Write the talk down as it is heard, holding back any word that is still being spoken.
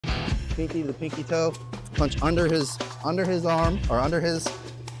pinky to the pinky toe, punch under his arm or under his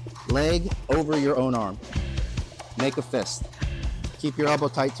leg over your own arm. Make a fist. Keep your elbow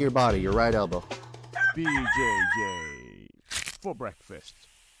tight to your body, your right elbow. BJJ for breakfast.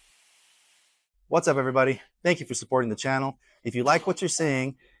 What's up, everybody? Thank you for supporting the channel. If you like what you're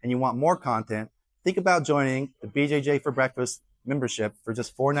seeing and you want more content, think about joining the BJJ for Breakfast membership for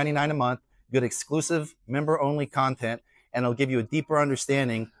just $4.99 a month. Good exclusive member-only content, and it'll give you a deeper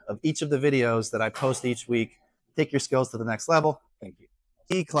understanding of each of the videos that I post each week. Take your skills to the next level. Thank you.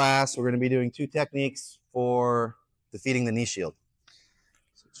 Key class, we're going to be doing 2 techniques for defeating the knee shield.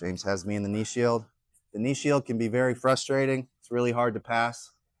 So James has me in the knee shield. The knee shield can be very frustrating. It's really hard to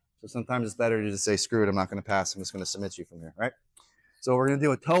pass. So sometimes it's better to just say, screw it, I'm not going to pass. I'm just going to submit you from here, right? So we're going to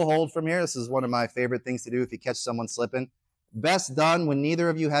do a toe hold from here. This is one of my favorite things to do if you catch someone slipping. Best done when neither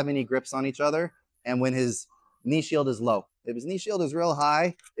of you have any grips on each other and when his knee shield is low. If his knee shield is real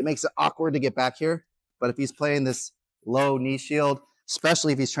high, it makes it awkward to get back here. But if he's playing this low knee shield,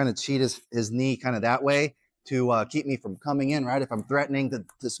 especially if he's trying to cheat his knee kind of that way to keep me from coming in, right? If I'm threatening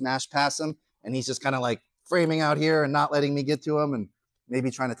to smash past him and he's just kind of like framing out here and not letting me get to him and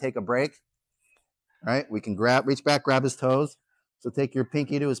maybe trying to take a break, right? We can reach back, grab his toes. So take your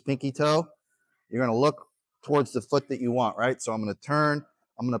pinky to his pinky toe. You're going to look towards the foot that you want, right? So I'm going to turn,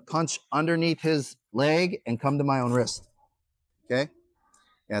 I'm going to punch underneath his leg and come to my own wrist. Okay?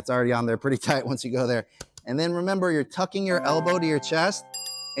 Yeah, it's already on there pretty tight once you go there. And then remember, you're tucking your elbow to your chest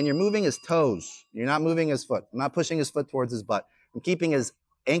and you're moving his toes. You're not moving his foot. I'm not pushing his foot towards his butt. I'm keeping his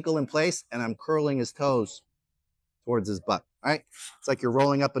ankle in place and I'm curling his toes towards his butt, right? It's like you're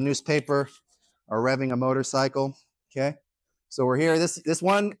rolling up a newspaper or revving a motorcycle, okay? So we're here. This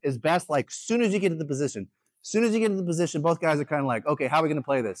one is best like as soon as you get to the position. As soon as you get to the position, both guys are kind of like, okay, how are we going to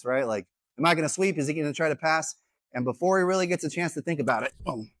play this, right? Like, am I going to sweep? Is he going to try to pass? And before he really gets a chance to think about it,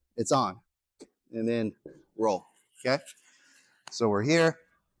 boom, it's on. And then roll, okay? So we're here.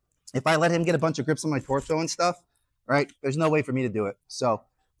 If I let him get a bunch of grips on my torso and stuff, right, there's no way for me to do it. So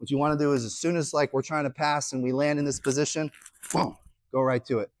what you want to do is as soon as like we're trying to pass and we land in this position, boom, go right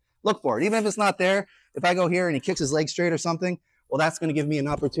to it. Look for it. Even if it's not there, if I go here and he kicks his leg straight or something, well, that's going to give me an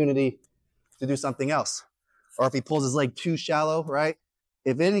opportunity to do something else. Or if he pulls his leg too shallow, right?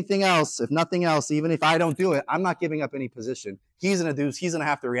 If anything else, if nothing else, even if I don't do it, I'm not giving up any position. He's going to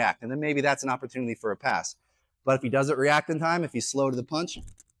have to react. And then maybe that's an opportunity for a pass. But if he doesn't react in time, if he's slow to the punch,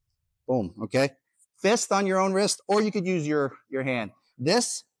 boom, okay? Fist on your own wrist, or you could use your hand.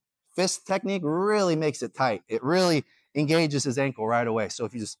 This fist technique really makes it tight. It really engages his ankle right away. So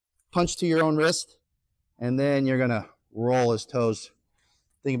if you just punch to your own wrist, and then you're going to roll his toes.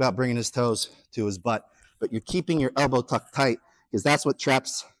 Think about bringing his toes to his butt. But you're keeping your elbow tucked tight because that's what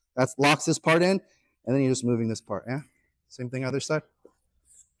locks this part in. And then you're just moving this part, yeah? Same thing other side.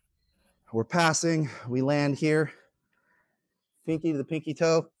 We're passing. We land here. Pinky to the pinky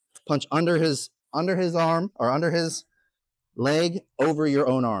toe. Punch under his arm or under his leg over your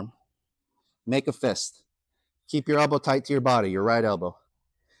own arm. Make a fist. Keep your elbow tight to your body, your right elbow.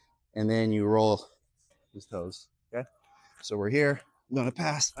 And then you roll his toes, okay? So we're here. I'm going to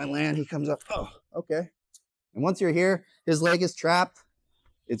pass. I land. He comes up. Oh, okay. And once you're here, his leg is trapped.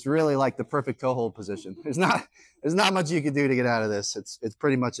 It's really like the perfect toe hold position. There's not much you can do to get out of this. It's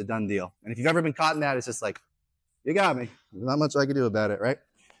pretty much a done deal. And if you've ever been caught in that, it's just like, you got me. There's not much I can do about it, right?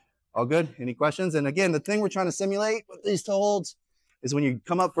 All good? Any questions? And again, the thing we're trying to simulate with these toe holds is when you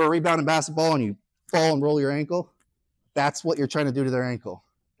come up for a rebound in basketball and you fall and roll your ankle, that's what you're trying to do to their ankle.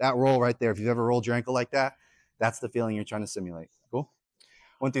 That roll right there. If you've ever rolled your ankle like that, that's the feeling you're trying to simulate. Cool?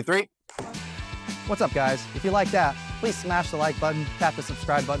 1, 2, 3. What's up, guys? If you like that, please smash the like button, tap the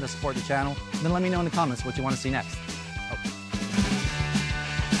subscribe button to support the channel, and then let me know in the comments what you want to see next.